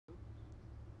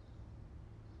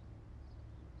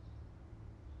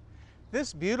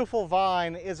This beautiful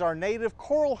vine is our native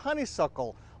coral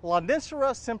honeysuckle,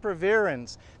 Lonicera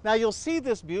sempervirens. Now you'll see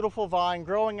this beautiful vine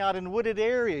growing out in wooded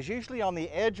areas, usually on the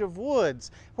edge of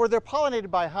woods, where they're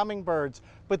pollinated by hummingbirds.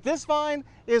 But this vine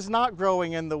is not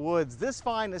growing in the woods. This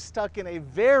vine is stuck in a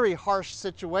very harsh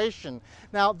situation.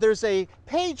 Now there's a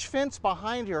page fence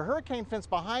behind here, a hurricane fence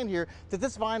behind here, that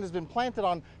this vine has been planted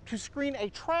on to screen a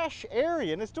trash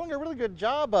area, and it's doing a really good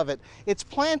job of it. It's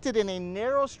planted in a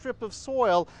narrow strip of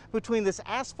soil between this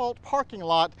asphalt parking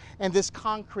lot and this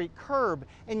concrete curb.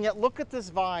 And yet look at this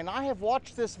vine. I have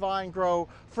watched this vine grow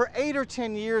for 8 or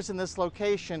 10 years in this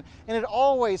location, and it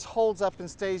always holds up and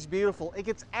stays beautiful. It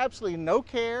gets absolutely no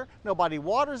care. Nobody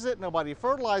waters it, nobody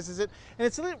fertilizes it, and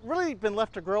it's really been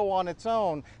left to grow on its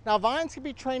own. Now vines can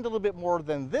be trained a little bit more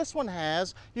than this one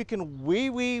has. You can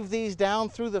weave these down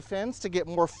through the fence to get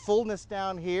more fullness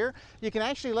down here. You can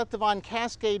actually let the vine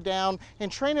cascade down and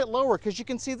train it lower, because you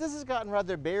can see this has gotten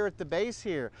rather bare at the base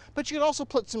here. But you can also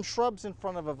put some shrubs in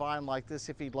front of a vine like this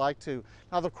if you'd like to.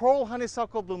 Now the coral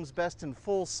honeysuckle blooms best in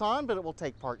full sun, but it will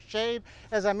take part shade.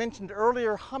 As I mentioned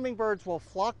earlier, hummingbirds will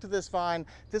flock to this vine.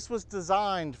 This was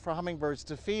designed for hummingbirds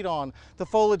to feed on. The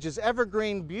foliage is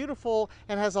evergreen, beautiful,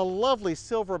 and has a lovely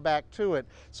silver back to it.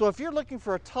 So if you're looking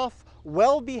for a tough,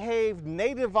 well-behaved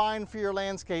native vine for your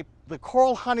landscape, the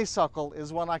coral honeysuckle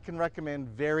is one I can recommend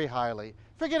very highly.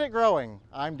 Forget it growing.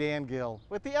 I'm Dan Gill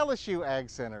with the LSU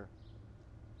AgCenter.